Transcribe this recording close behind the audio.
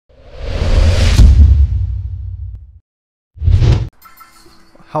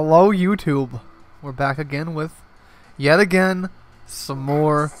Hello YouTube. We're back again with, yet again, some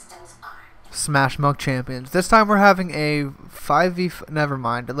more Smashmuck Champions. This time we're having a 5v... Never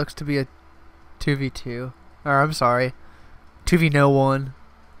mind, it looks to be a 2v2. Or, I'm sorry, 2v1.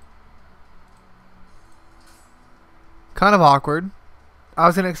 Kind of awkward. I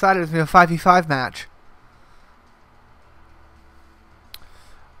was getting excited to be a 5v5 match.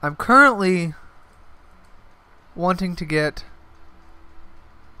 I'm currently wanting to get,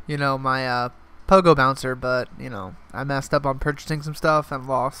 you know, my pogo bouncer, but, you know, I messed up on purchasing some stuff and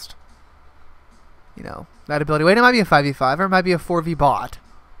lost, you know, that ability. Wait, it might be a 5v5 or it might be a 4v bot.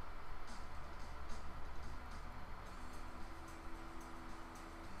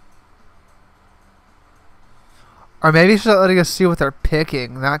 Or maybe it's just letting us see what they're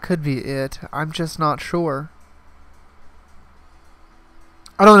picking. That could be it. I'm just not sure.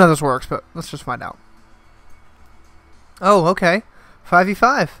 I don't know how this works, but let's just find out. Oh, okay.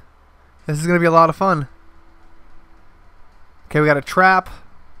 5v5. This is going to be a lot of fun. Okay, we got a trap.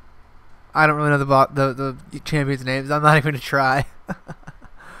 I don't really know the champions' names. I'm not even going to try.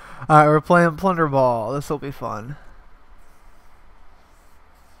 Alright, we're playing Plunder Ball. This will be fun.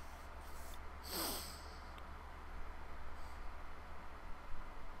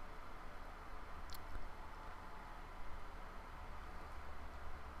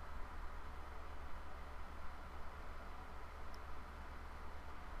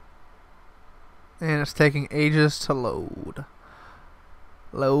 And it's taking ages to load.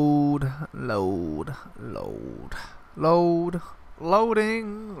 Load. Loading. Loading.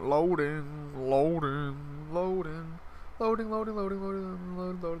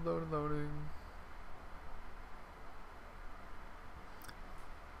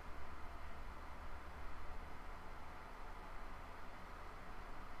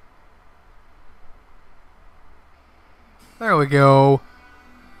 There we go.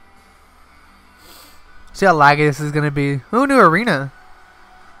 See how laggy this is gonna be. Ooh, new arena.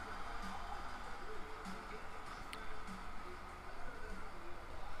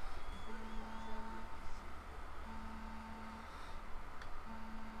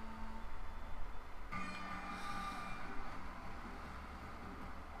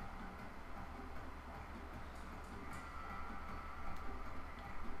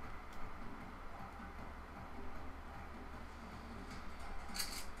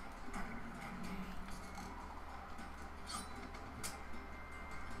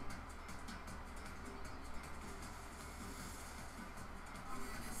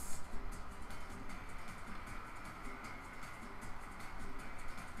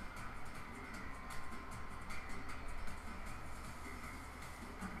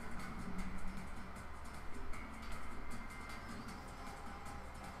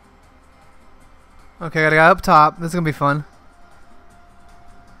 Okay, gotta go up top. This is gonna be fun.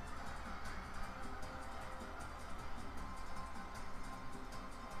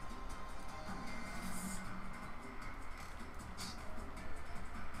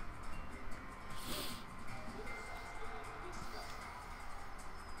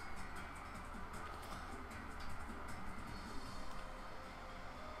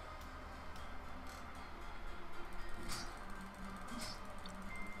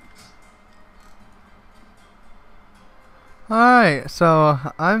 Alright, so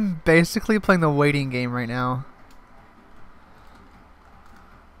I'm basically playing the waiting game right now.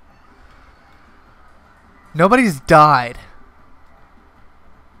 Nobody's died.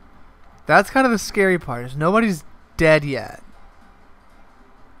 That's kind of the scary part, is nobody's dead yet.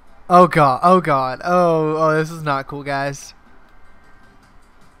 Oh god, oh god, oh, this is not cool, guys.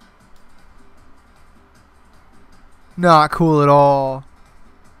 Not cool at all.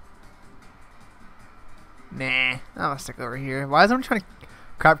 Nah, I'm gonna stick over here. Why is everyone trying to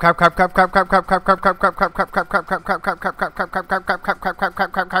crap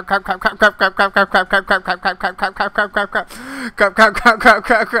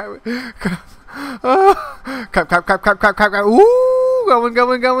ooh,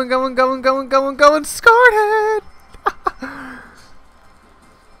 going scarred.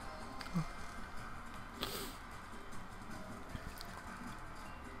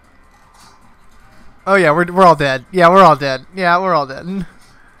 Oh yeah, we're all dead. Yeah, we're all dead. Yeah, we're all dead.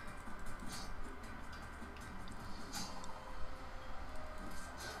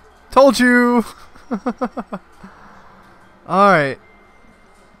 Told you. All right.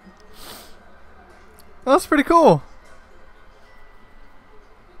 That's pretty cool.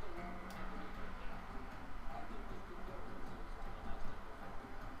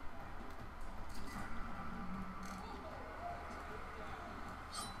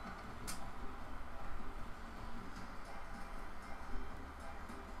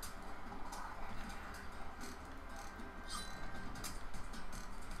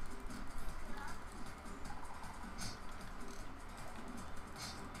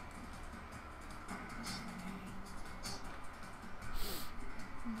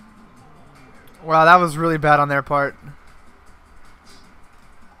 Wow, that was really bad on their part.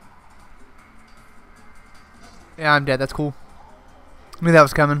 Yeah, I'm dead. That's cool. I knew that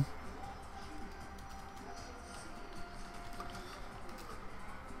was coming.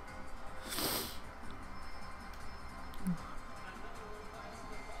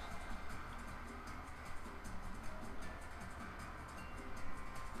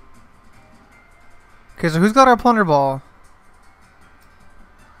 Okay, so who's got our plunder ball?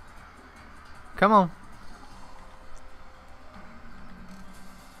 Come on.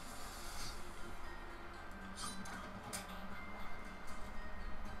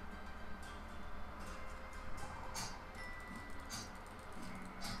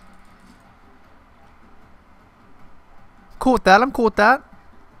 Cool with that. I'm cool with that.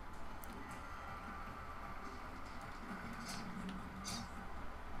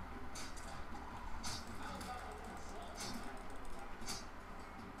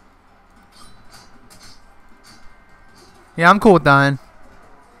 Yeah, I'm cool with dying.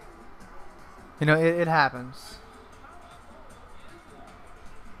 You know, it happens.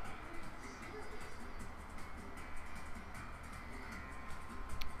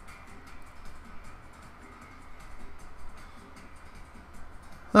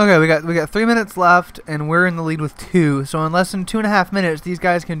 Okay, we got 3 minutes left, and we're in the lead with 2. So in less than 2.5 minutes, these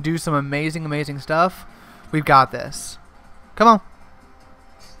guys can do some amazing stuff. We've got this. Come on.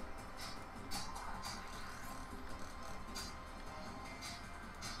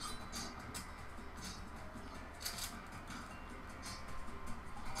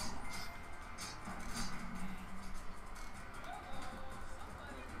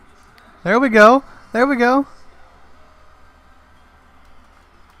 There we go. There we go.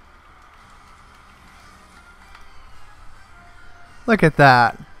 Look at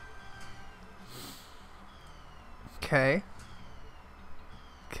that. Okay.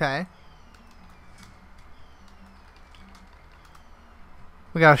 Okay.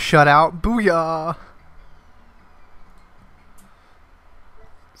 We got a shutout. Booyah!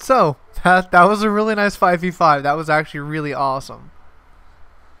 So, that was a really nice 5v5. That was actually really awesome.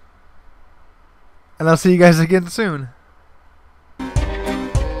 And I'll see you guys again soon.